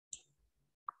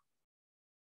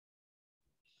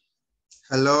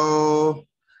Hello,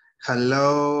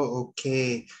 hello,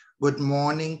 okay. Good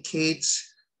morning,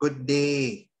 kids. Good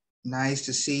day. Nice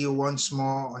to see you once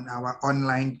more on our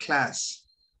online class.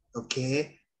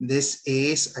 Okay, this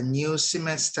is a new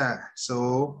semester,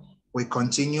 so we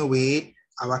continue with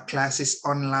our classes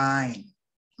online.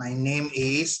 My name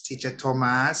is Teacher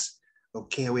Thomas.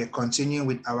 Okay, we're continuing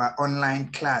with our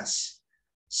online class.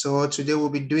 So today we'll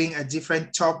be doing a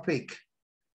different topic.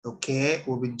 Okay,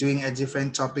 we'll be doing a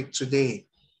different topic today.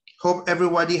 Hope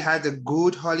everybody had a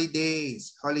good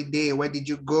holidays. Holiday, where did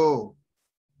you go?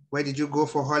 Where did you go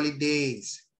for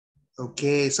holidays?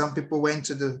 Okay, some people went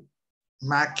to the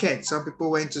market. Some people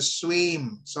went to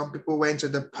swim. Some people went to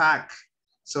the park.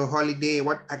 So holiday,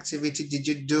 what activity did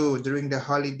you do during the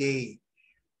holiday?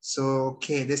 So,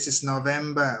 okay, this is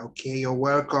November. Okay, you're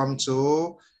welcome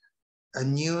to a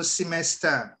new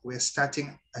semester. We're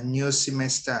starting a new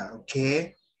semester,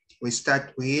 okay? We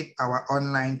start with our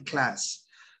online class.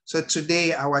 So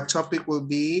today our topic will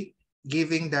be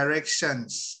giving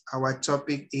directions. Our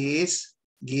topic is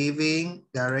giving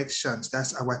directions.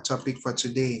 That's our topic for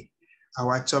today.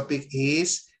 Our topic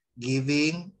is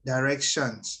giving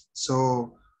directions.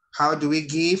 So how do we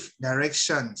give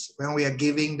directions? When we are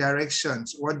giving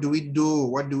directions, what do we do?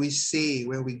 What do we say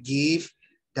when we give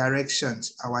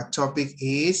directions? Our topic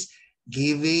is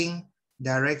giving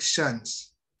directions.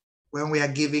 When we are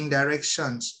giving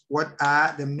directions, what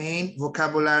are the main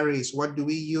vocabularies? What do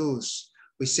we use?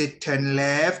 We say turn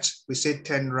left, we say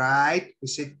turn right, we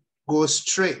say go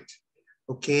straight.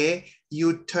 Okay,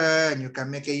 U-turn, you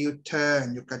can make a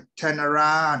U-turn, you can turn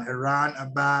around, a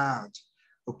roundabout.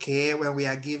 Okay, when we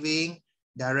are giving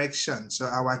directions. So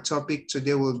our topic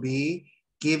today will be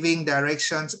giving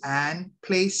directions and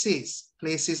places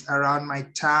around my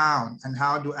town. And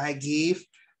how do I give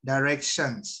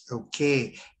directions?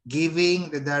 Okay,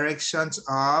 giving the directions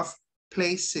of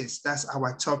places. That's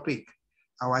our topic.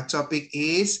 Our topic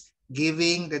is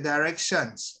giving the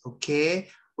directions. Okay,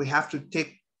 we have to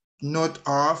take note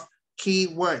of key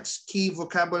words, key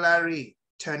vocabulary.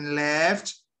 Turn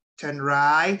left, turn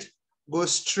right, go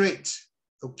straight.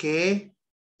 Okay,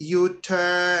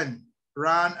 U-turn,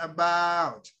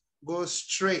 roundabout, go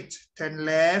straight, turn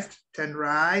left, turn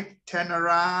right, turn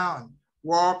around,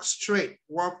 walk straight,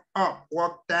 walk up,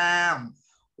 walk down.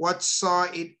 What saw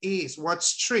it is, what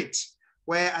street,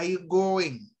 where are you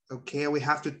going? Okay, we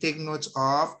have to take note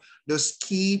of those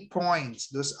key points.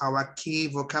 Those are our key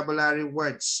vocabulary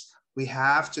words. We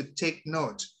have to take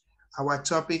note. Our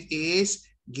topic is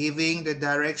giving the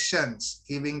directions,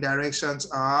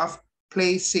 of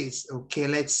places. Okay,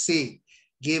 let's see.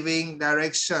 Giving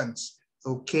directions.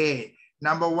 Okay,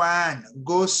 number one,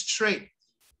 go straight.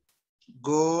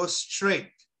 Go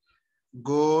straight.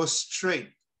 Go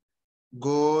straight.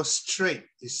 Go straight.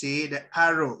 You see, the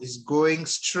arrow is going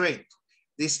straight.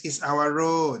 This is our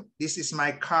road. This is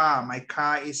my car. My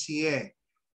car is here.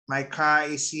 My car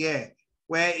is here.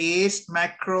 Where is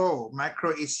macro?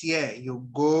 Macro is here. You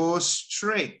go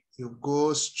straight. You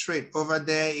go straight. Over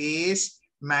there is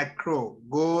macro.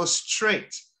 Go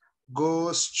straight.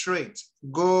 Go straight.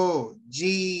 Go.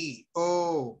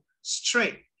 G-O.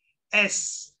 Straight.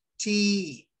 S-T-R-A-I-G-H.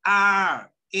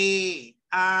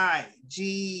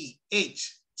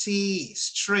 T.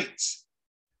 Straight.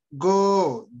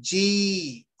 Go.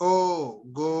 G-O.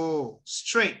 Go.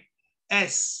 Straight.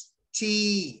 S-T-R-A-I-G-H.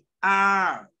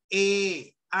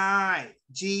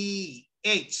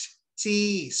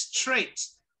 T. Straight.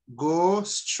 Go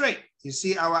straight. You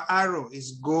see our arrow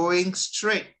is going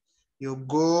straight. You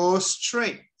go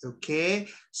straight, okay?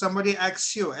 Somebody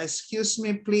asks you, excuse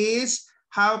me, please,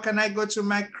 how can I go to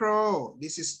macro?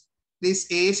 This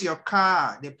is your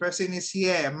car. The person is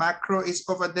here. Macro is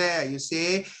over there. You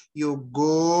say, you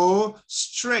go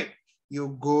straight.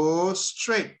 You go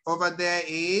straight. Over there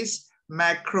is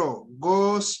macro.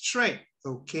 Go straight.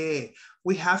 Okay.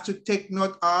 We have to take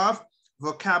note of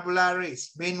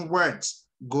vocabularies, main words.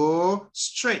 Go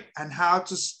straight and how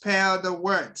to spell the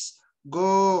words.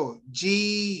 Go.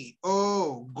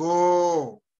 G-O.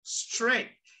 Go. Straight.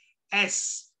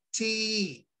 S-T-R-A-I-G-H.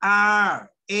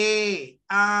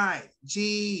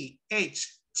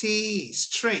 T.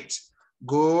 Straight.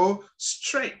 Go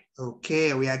straight.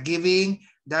 Okay, we are giving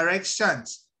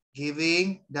directions.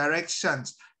 Giving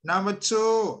directions. Number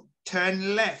two,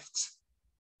 turn left.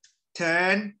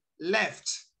 Turn left.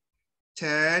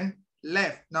 Turn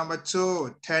left. Number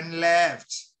two, turn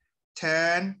left.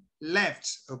 Turn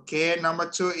left. Okay, number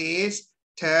two is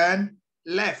turn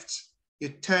left. You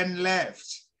turn left.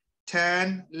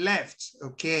 Turn left.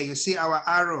 Okay, you see our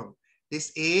arrow.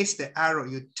 This is the arrow.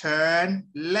 You turn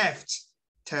left.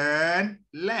 Turn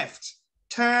left.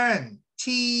 Turn.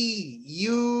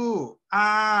 T-U-R-N,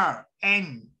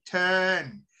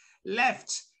 turn.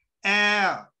 Left,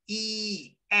 L-E-F-T,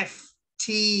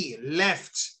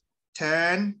 left.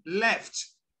 Turn left.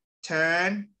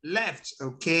 Turn left.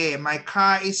 Okay, my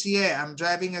car is here. I'm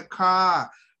driving a car.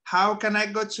 How can I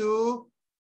go to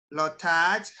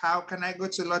Lotad? How can I go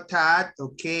to Lotad?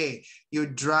 Okay, you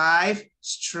drive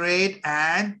straight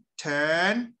and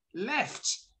turn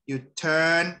left. You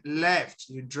turn left.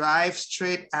 You drive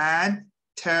straight and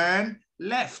turn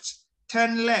left.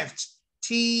 Turn left.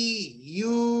 T-U-R-N,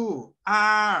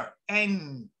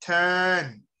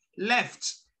 turn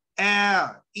left.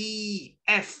 L-E-F-T,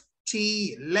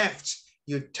 left.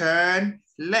 You turn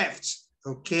left.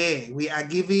 Okay, we are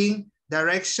giving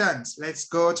directions. Let's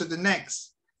go to the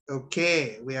next.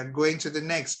 Okay, we are going to the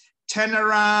next. Turn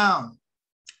around.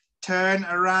 Turn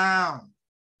around.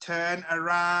 Turn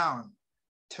around.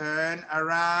 Turn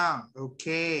around.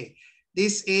 Okay,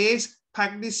 this is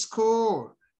public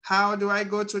school. How do I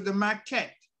go to the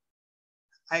market?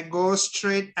 I go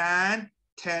straight and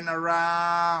turn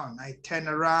around. I turn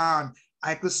around.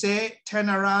 I could say turn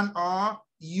around or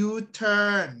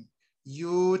U-turn.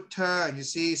 U-turn. You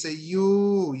see, it's a U-turn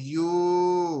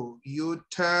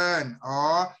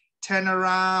or turn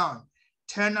around.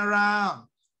 Turn around.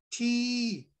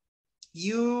 T-U-R-N,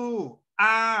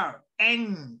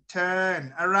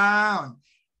 turn around.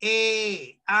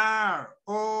 A-R-O-U-N-D,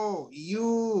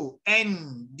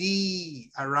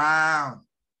 around.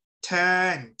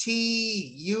 Turn,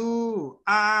 T-U-R-N,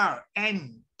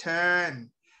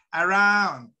 turn,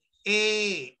 around.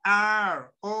 A-R-O-U-N-D,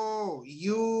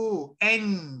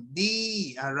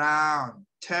 around.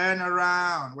 Turn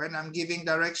around. When I'm giving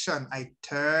direction, I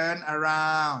turn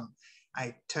around.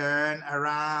 I turn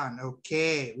around.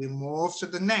 Okay, we move to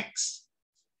the next.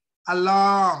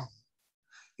 Along.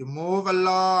 You move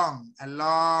along,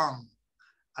 along,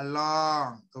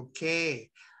 along. Okay.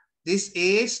 This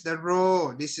is the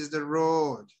road. This is the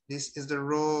road. This is the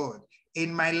road.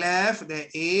 In my left, there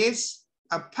is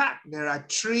a park. There are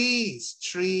trees.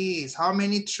 Trees. How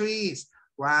many trees?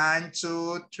 1,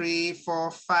 2, 3, 4,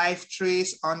 5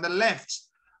 trees on the left.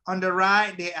 On the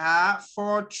right, there are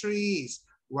 4 trees.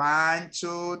 1,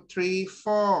 2, 3,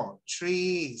 4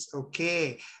 trees.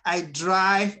 Okay. I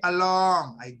drive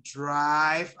along. I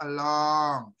drive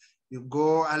along. You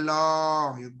go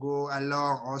along,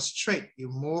 or straight. You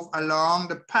move along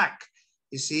the path.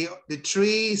 You see the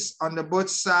trees on the both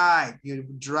sides. You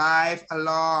drive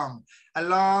along,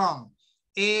 along.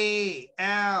 A-L-O-N-G,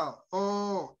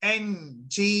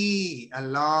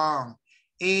 along.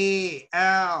 A-L-O-N-G,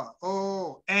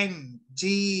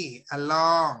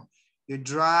 along. You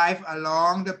drive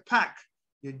along the path.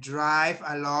 You drive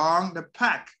along the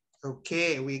path.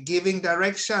 Okay, we're giving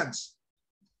directions.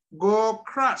 Go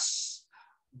cross,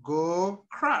 go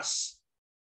cross,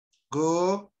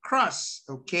 go cross.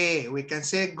 Okay, we can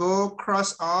say go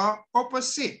cross or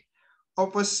opposite,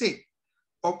 opposite,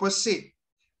 opposite,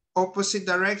 opposite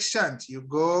directions. You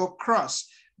go cross.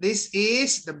 This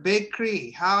is the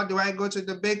bakery. How do I go to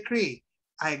the bakery?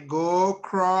 I go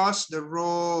cross the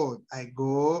road. I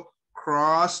go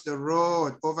cross the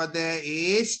road. Over there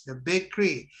is the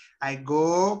bakery. I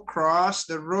go cross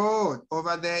the road.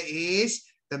 Over there is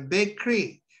the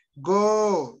bakery.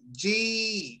 Go,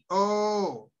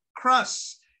 G-O,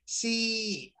 cross,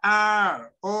 C-R-O-S-S,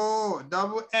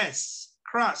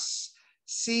 cross,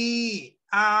 C-R-O-S-S,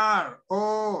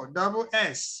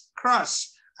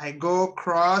 cross. I go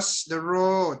cross the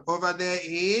road. Over there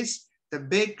is the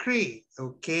bakery.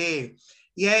 Okay.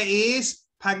 Here is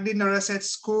Pagdi Naraset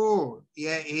School.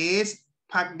 Here is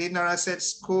Pagdi Naraset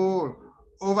School.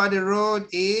 Over the road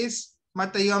is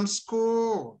Matayom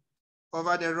School.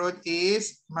 Over the road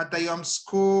is Matayom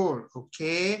School,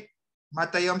 okay?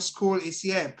 Matayom School is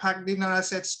here. Pagdi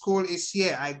Naraset School is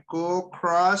here. I go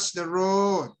cross the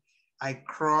road. I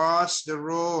cross the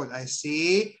road. I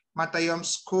see Matayom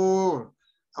School.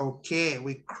 Okay,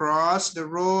 we cross the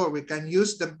road. We can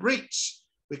use the bridge.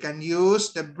 We can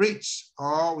use the bridge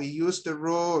or we use the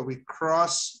road. We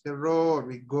cross the road.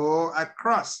 We go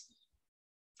across.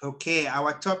 Okay,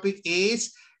 our topic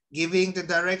is giving the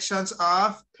directions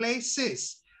of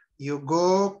places. You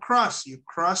go cross, you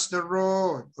cross the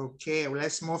road. Okay,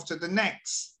 let's move to the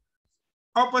next.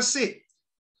 Opposite,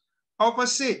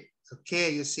 opposite. Okay,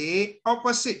 you see,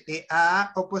 opposite. They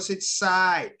are opposite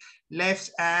side,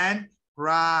 left and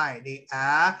right. They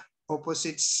are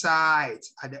opposite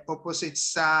sides, at the opposite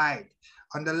side.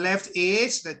 On the left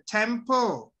is the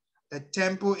temple. The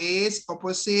temple is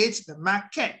opposite the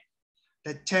market.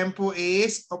 The temple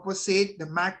is opposite the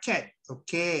market.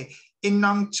 Okay. In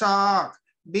Nong Chok,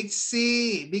 Big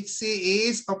C. Big C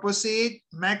is opposite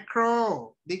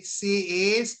macro. Big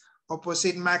C is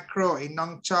opposite macro in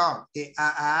Nong Chok. They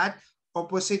are at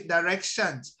opposite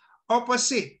directions.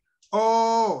 Opposite.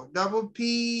 O, double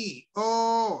P,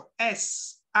 O,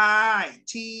 S, I,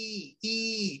 T,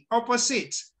 E.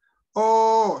 Opposite.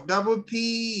 O, double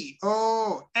P,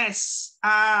 O, S,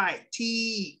 I,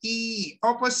 T, E.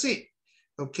 Opposite.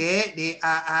 Okay, they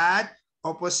are at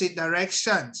opposite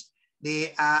directions.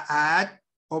 They are at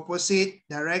opposite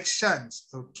directions.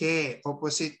 Okay,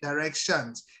 opposite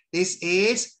directions. This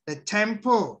is the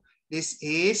temple. This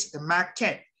is the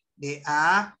market. They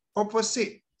are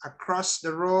opposite. Across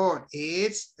the road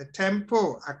is the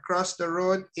temple. Across the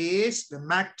road is the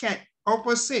market.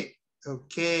 Opposite.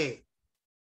 Okay.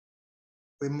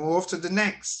 We move to the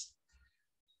next.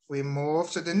 We move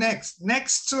to the next.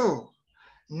 Next to.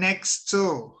 Next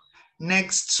to.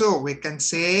 Next to. We can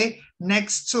say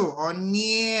next to or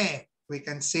near. We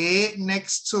can say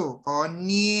next to or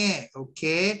near.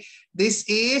 Okay. This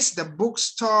is the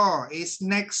bookstore. It's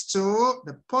next to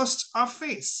the post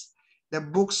office. The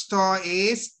bookstore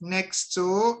is next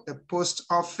to the post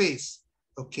office.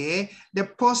 Okay. The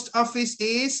post office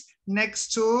is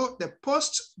next to the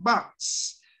post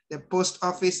box. The post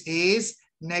office is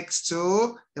next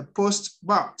to the post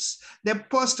box. The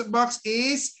post box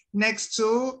is next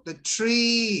to the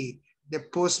tree. The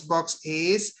post box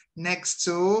is next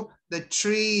to the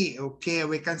tree. Okay,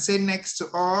 we can say next to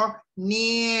or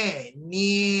near.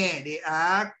 Near. They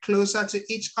are closer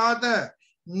to each other.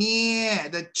 Near.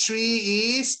 The tree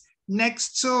is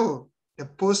next to the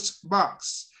post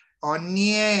box or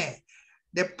near.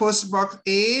 The post box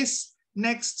is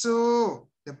next to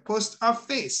the post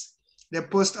office. The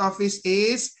post office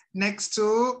is next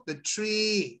to the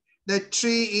tree. The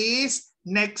tree is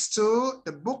next to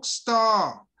the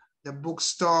bookstore. The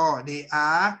bookstore, they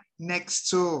are next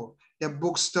to. The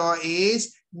bookstore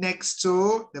is next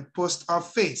to the post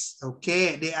office.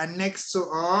 Okay, they are next to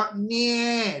or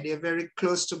near. They're very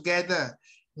close together.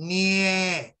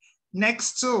 Near.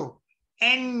 Next to.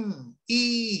 N-E-X-T.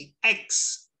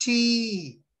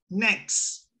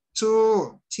 Next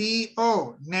to.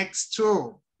 T-O. Next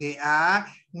to. They are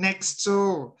next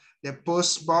to. The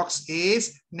post box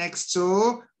is next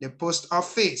to the post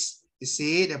office. You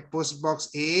see, the post box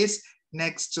is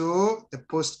next to the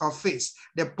post office.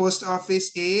 The post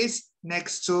office is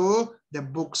next to the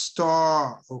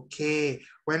bookstore. Okay.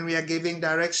 When we are giving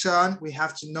direction, we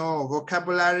have to know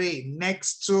vocabulary.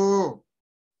 Next to.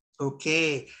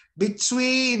 Okay.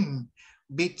 Between.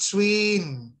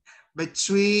 Between.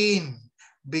 Between.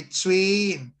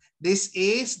 Between. This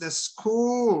is the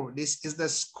school. This is the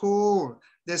school.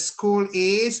 The school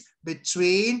is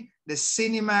between the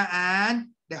cinema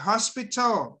and the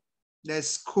hospital. The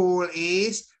school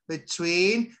is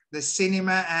between the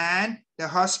cinema and the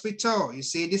hospital. You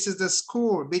see, this is the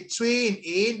school. Between,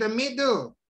 in the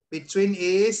middle. Between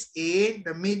is in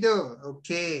the middle.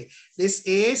 Okay. This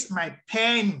is my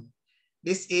pen.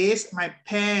 This is my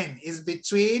pen. It's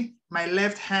between my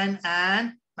left hand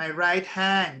and my right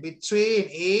hand. Between,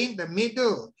 in the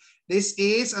middle. This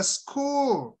is a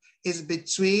school. It's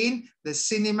between the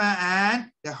cinema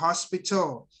and the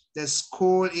hospital. The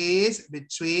school is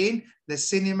between the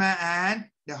cinema and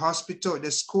the hospital. The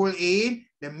school in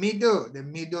the middle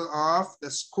of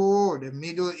the school. The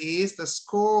middle is the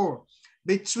school.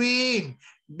 Between,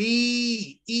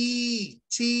 B-E-T-W-E-N,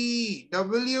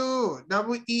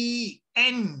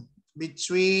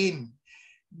 between.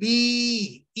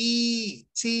 B-E-T-W-E-N,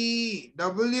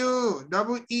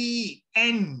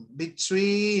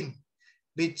 between.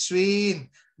 Between.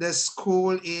 The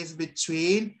school is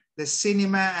between the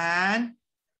cinema and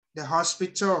the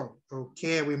hospital.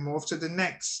 Okay, we move to the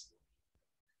next.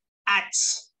 At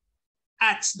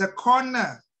the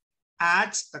corner.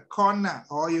 At the corner,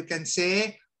 or you can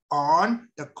say on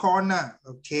the corner.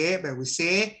 Okay, but we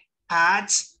say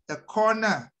at the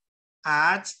corner.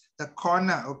 At the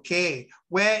corner. Okay,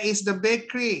 where is the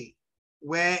bakery?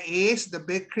 Where is the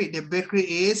bakery? The bakery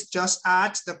is just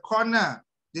at the corner.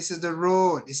 This is the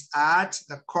road. It's at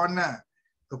the corner.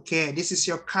 Okay, this is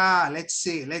your car. Let's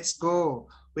see. Let's go.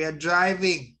 We are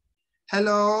driving.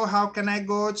 Hello, how can I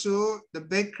go to the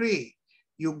bakery?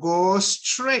 You go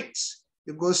straight.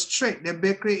 You go straight. The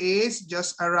bakery is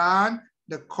just around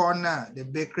the corner. The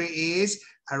bakery is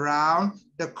around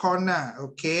the corner.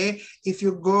 Okay. If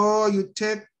you go, you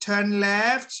turn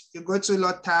left. You go to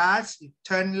Lotat. You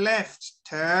turn left.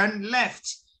 Turn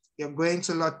left. You're going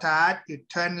to Lotat. You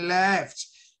turn left.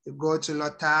 You go to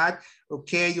Lotat.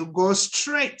 Okay. You go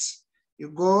straight.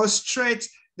 You go straight.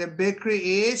 The bakery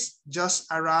is just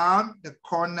around the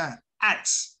corner. At.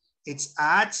 It's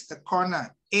at the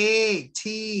corner.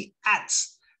 A-T, at.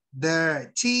 The,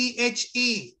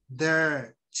 T-H-E,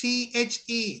 the,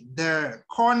 T-H-E, the,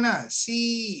 corner,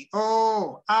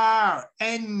 C-O-R-N-E-R,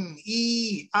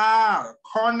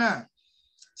 corner.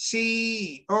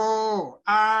 C-O-R-N-E-R,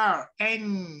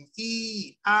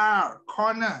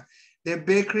 corner. The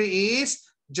bakery is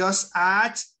just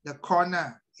at the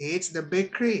corner. It's the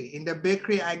bakery. In the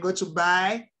bakery, I go to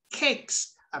buy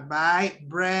cakes. I buy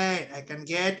bread. I can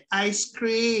get ice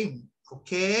cream.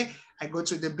 Okay. I go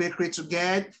to the bakery to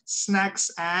get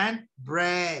snacks and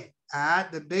bread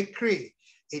at the bakery.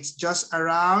 It's just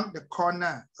around the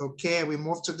corner. Okay, we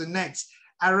move to the next.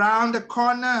 Around the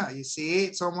corner, you see,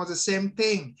 it's almost the same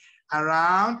thing.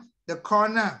 Around the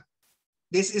corner.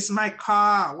 This is my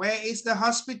car. Where is the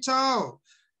hospital?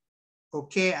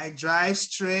 Okay, I drive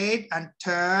straight and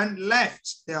turn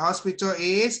left. The hospital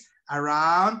is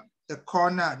around the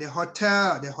corner. The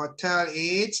hotel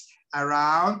is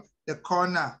around the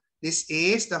corner. This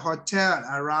is the hotel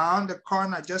around the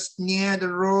corner, just near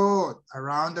the road,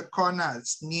 around the corner.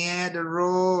 It's near the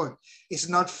road. It's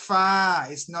not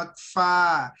far. It's not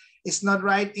far. It's not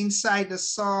right inside the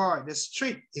soil. The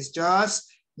street is just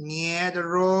near the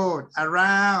road,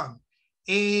 around.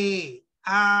 A-R-O-U-N-D,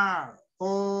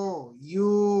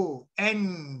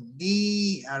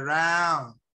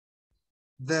 around.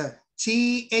 The,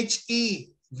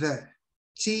 T-H-E, the,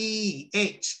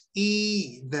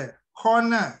 T-H-E, the,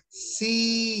 corner,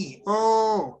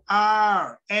 C-O-R-N-E-R,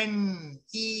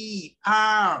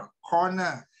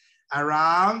 corner,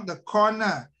 around the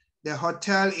corner. The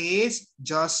hotel is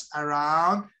just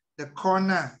around the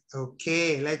corner.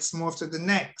 Okay, let's move to the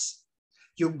next.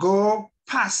 You go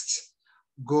past,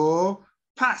 go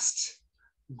past,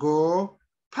 go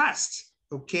past.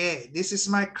 Okay, this is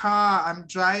my car, I'm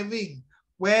driving.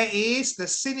 Where is the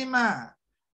cinema?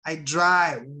 I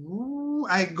drive. Ooh,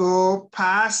 I go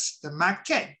past the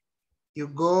market. You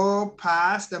go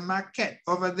past the market.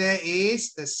 Over there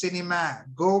is the cinema.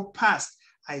 Go past.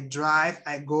 I drive.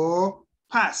 I go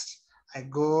past. I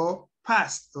go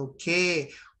past.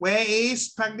 Okay. Where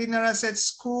is Pagdinaraset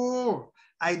School?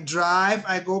 I drive.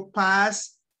 I go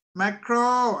past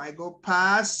Macro. I go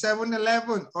past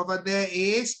 7-Eleven. Over there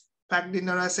is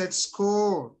Pagdinaraset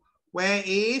School. Where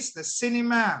is the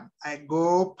cinema? I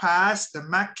go past the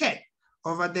market.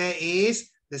 Over there is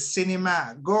the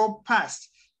cinema. Go past.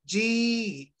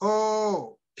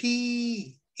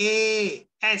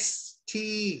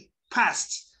 G-O-P-A-S-T,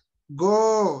 past.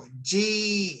 Go,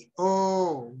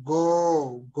 G-O,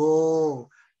 go, go.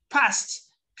 Past,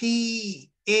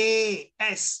 P-A-S-T,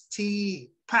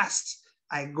 past.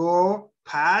 I go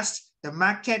past the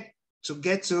market to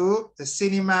get to the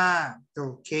cinema.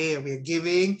 Okay, we're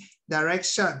giving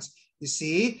directions. You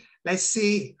see, let's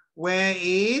see, where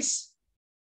is,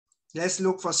 let's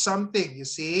look for something, you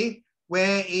see.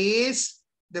 Where is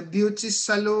the beauty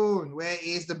salon? Where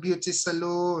is the beauty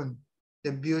salon?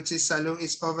 The beauty salon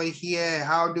is over here.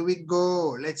 How do we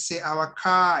go? Let's say our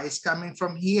car is coming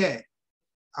from here.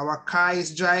 Our car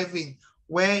is driving.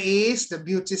 Where is the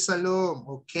beauty salon?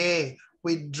 Okay,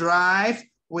 we drive,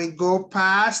 we go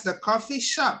past the coffee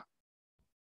shop.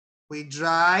 We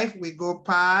drive, we go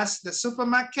past the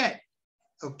supermarket.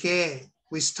 Okay,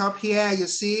 we stop here. You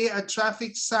see a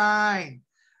traffic sign,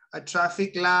 a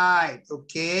traffic light.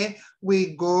 Okay,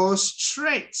 we go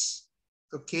straight.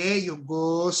 Okay, you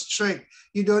go straight.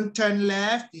 You don't turn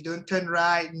left, you don't turn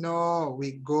right. No,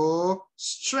 we go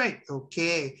straight.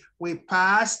 Okay, we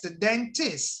pass the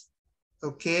dentist.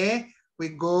 Okay, we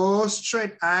go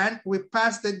straight and we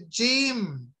pass the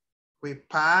gym. We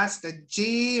pass the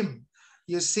gym.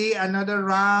 You see another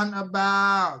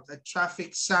roundabout, a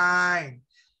traffic sign.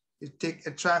 You take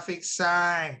a traffic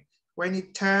sign. When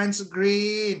it turns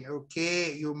green,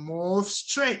 okay, you move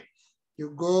straight. You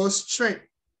go straight.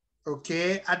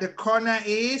 Okay, at the corner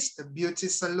is the beauty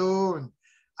salon.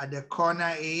 At the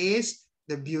corner is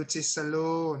the beauty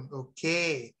salon.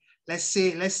 Okay, let's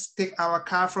see, let's take our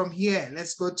car from here.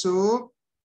 Let's go to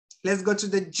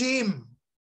the gym.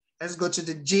 Let's go to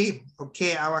the gym.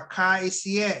 Okay, our car is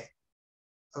here.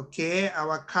 Okay,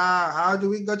 our car. How do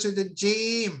we go to the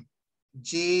gym?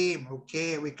 Gym.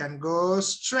 Okay, we can go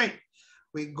straight.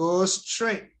 We go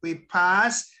straight. We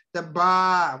pass the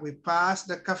bar. We pass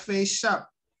the cafe shop.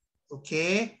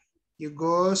 Okay, you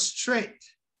go straight.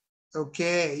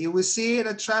 Okay, you will see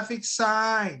the traffic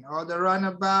sign or the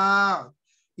runabout.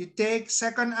 You take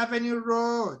 2nd Avenue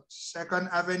Road.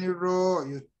 2nd Avenue Road.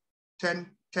 You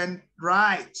turn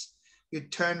right. You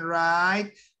turn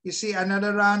right. You see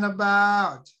another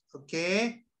roundabout.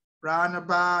 Okay,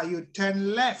 roundabout. You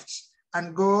turn left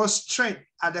and go straight.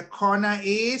 At the corner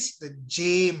is the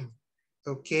gym.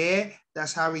 Okay,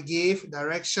 that's how we give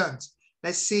directions.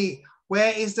 Let's see.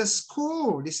 Where is the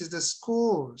school? This is the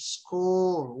school.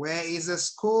 School. Where is the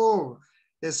school?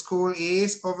 The school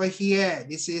is over here.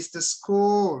 This is the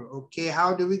school. Okay,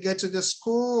 how do we get to the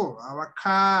school? Our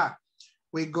car.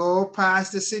 We go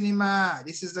past the cinema.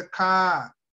 This is the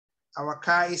car. Our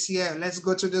car is here. Let's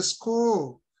go to the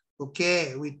school.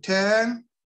 Okay, we turn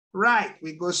right.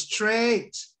 We go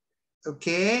straight.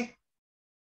 Okay,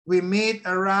 we meet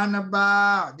a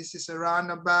roundabout. This is a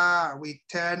roundabout. We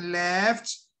turn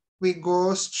left. We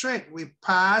go straight. We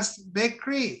pass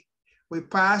bakery. We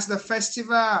pass the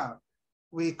festival.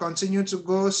 We continue to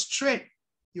go straight.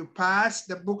 You pass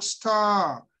the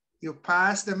bookstore. You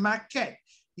pass the market.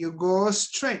 You go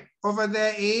straight. Over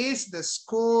there is the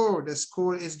school. The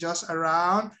school is just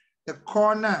around the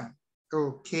corner.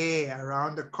 Okay,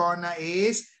 around the corner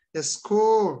is the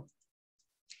school.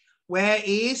 Where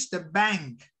is the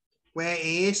bank? Where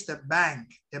is the bank?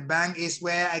 The bank is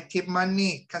where I keep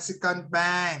money. Kasikan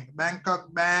Bank,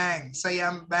 Bangkok Bank,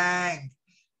 Siam Bank.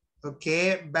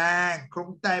 Okay, bank,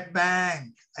 Krung Thai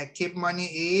Bank. I keep money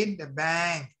in the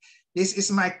bank. This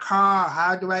is my car.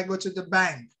 How do I go to the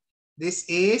bank? This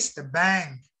is the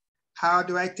bank. How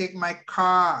do I take my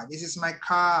car? This is my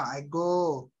car. I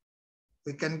go.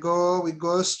 We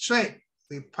go straight.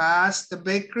 We pass the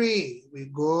bakery. We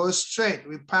go straight.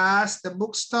 We pass the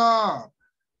bookstore.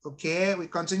 Okay, we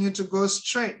continue to go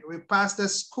straight. We pass the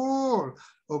school.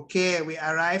 Okay, we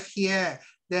arrive here.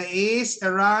 There is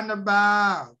a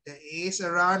roundabout. There is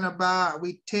a roundabout.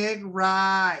 We take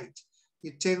right.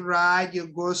 You take right, you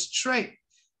go straight.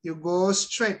 You go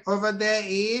straight. Over there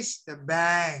is the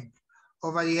bank.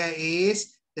 Over here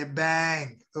is the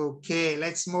bank. Okay,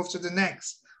 let's move to the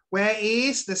next. Where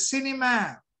is the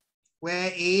cinema?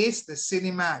 Where is the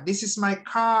cinema? This is my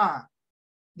car.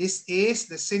 This is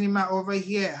the cinema over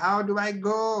here. How do I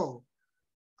go?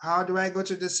 How do I go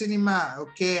to the cinema?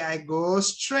 Okay, I go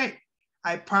straight.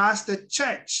 I pass the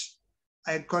church.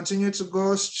 I continue to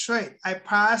go straight. I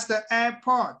pass the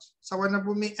airport.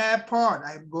 Sawanabhumi Airport.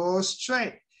 I go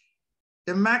straight.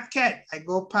 The market. I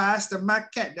go past the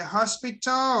market. The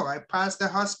hospital. I pass the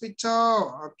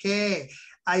hospital. Okay.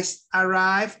 I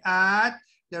arrive at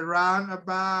the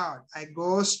roundabout. I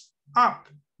go up.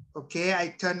 Okay.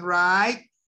 I turn right.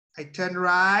 I turn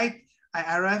right.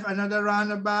 I arrive another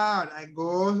roundabout. I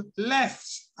go left.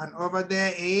 And over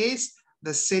there is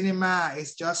the cinema.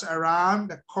 It's just around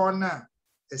the corner.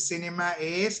 The cinema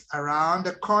is around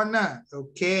the corner.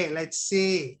 Okay, let's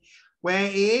see. Where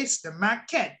is the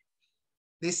market?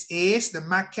 This is the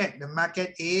market. The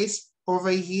market is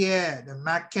over here. The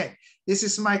market. This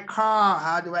is my car.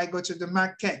 How do I go to the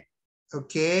market?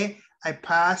 Okay, I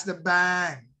pass the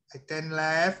bank. I turn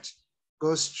left.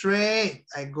 Go straight.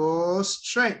 I go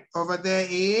straight. Over there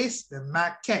is the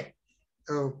market.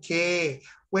 Okay.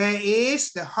 Where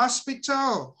is the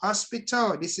hospital?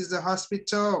 Hospital. This is the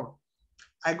hospital.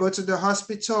 I go to the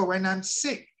hospital when I'm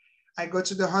sick. I go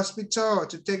to the hospital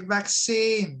to take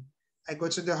vaccine. I go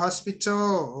to the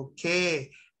hospital.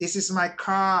 Okay. This is my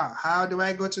car. How do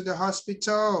I go to the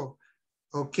hospital?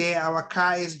 Okay. Our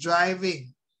car is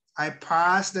driving. I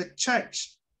pass the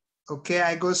church. Okay,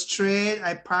 I go straight,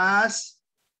 I pass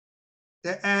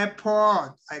the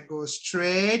airport. I go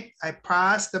straight, I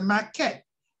pass the market.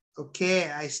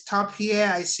 Okay, I stop here,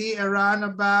 I see a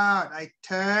roundabout. I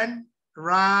turn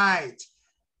right.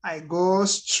 I go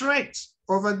straight.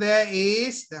 Over there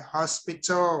is the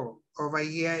hospital. Over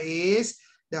here is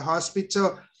the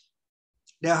hospital.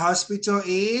 The hospital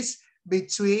is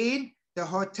between the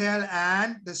hotel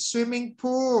and the swimming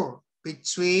pool.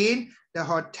 Between the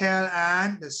hotel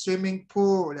and the swimming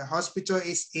pool. The hospital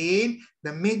is in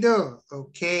the middle.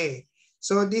 Okay.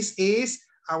 So this is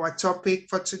our topic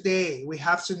for today. We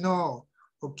have to know,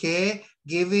 okay,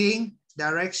 giving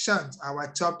directions.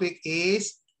 Our topic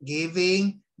is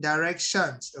giving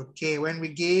directions. Okay, when we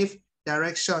give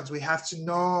directions, we have to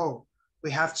know.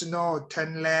 We have to know,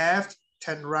 turn left,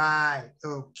 turn right.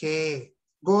 Okay,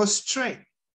 go straight.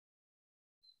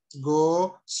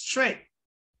 Go straight.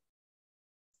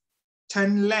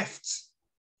 Turn left.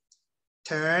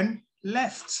 Turn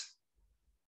left.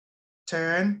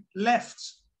 Turn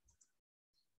left.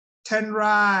 Turn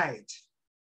right.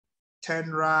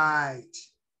 Turn right.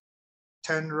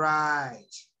 Turn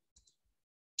right.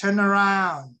 Turn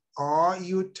around or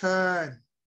you turn.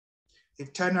 You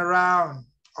turn around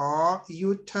or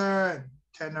you turn.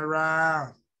 Turn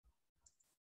around.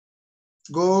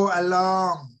 Go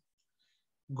along.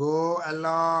 Go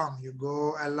along. You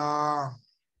go along.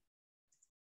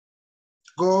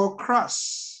 Go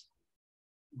cross.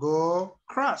 Go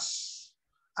cross.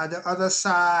 At the other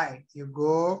side, you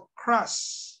go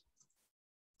cross.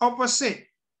 Opposite.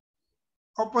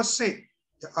 Opposite.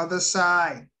 The other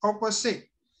side. Opposite.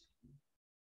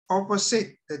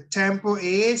 Opposite. The temple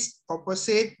is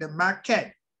opposite the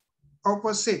market.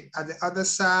 Opposite at the other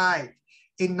side.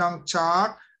 In Nong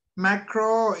Chok,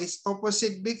 macro is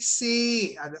opposite Big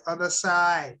C at the other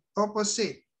side.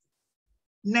 Opposite.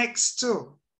 Next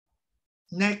to.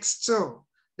 Next to.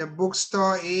 The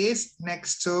bookstore is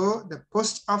next to the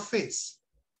post office.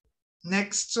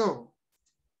 Next to.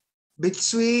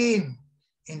 Between.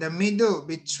 In the middle.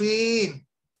 Between.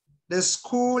 The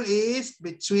school is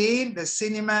between the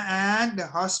cinema and the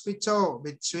hospital.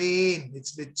 Between.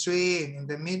 It's between. In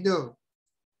the middle.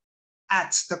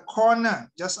 At the corner.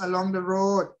 Just along the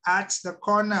road. At the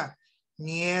corner.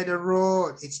 Near the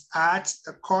road. It's at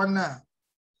the corner.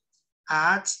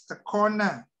 At the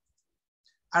corner.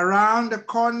 Around the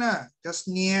corner, just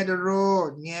near the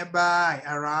road, nearby,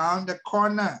 around the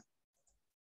corner.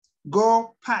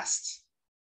 Go past.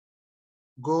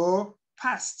 Go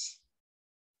past.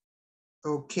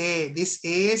 Okay, this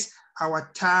is our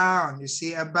town. You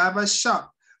see a barber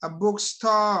shop, a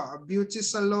bookstore, a beauty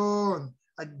salon,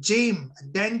 a gym, a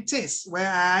dentist,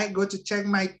 where I go to check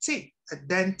my teeth, a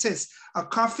dentist, a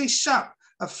coffee shop,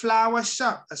 a flower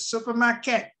shop, a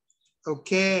supermarket.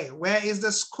 Okay, where is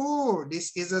the school?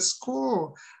 This is a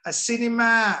school, a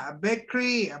cinema, a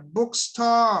bakery, a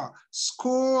bookstore,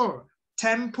 school,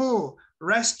 temple,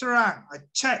 restaurant, a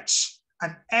church,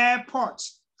 an airport,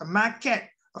 a market,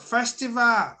 a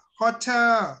festival,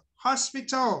 hotel,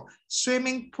 hospital,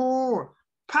 swimming pool,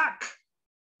 park,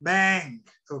 bank.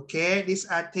 Okay, these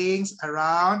are things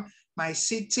around my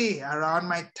city, around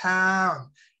my town,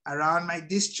 around my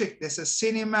district. There's a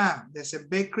cinema, there's a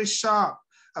bakery shop,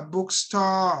 a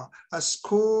bookstore, a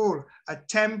school, a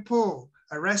temple,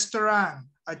 a restaurant,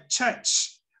 a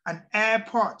church, an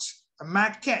airport, a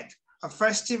market, a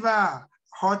festival,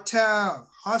 hotel,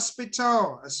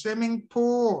 hospital, a swimming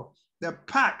pool, the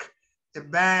park, the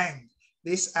bank.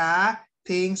 These are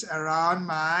things around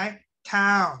my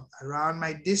town, around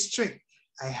my district.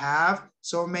 I have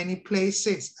so many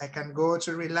places I can go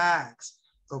to relax.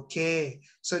 Okay,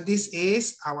 so this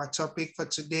is our topic for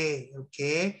today.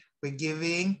 Okay, we're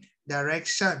giving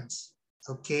directions.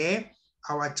 Okay,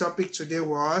 our topic today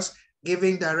was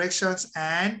giving directions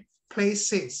and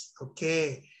places.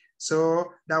 Okay,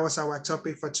 so that was our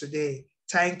topic for today.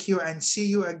 Thank you and see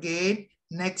you again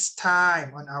next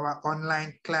time on our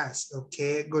online class.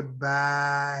 Okay,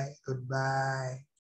 goodbye. Goodbye.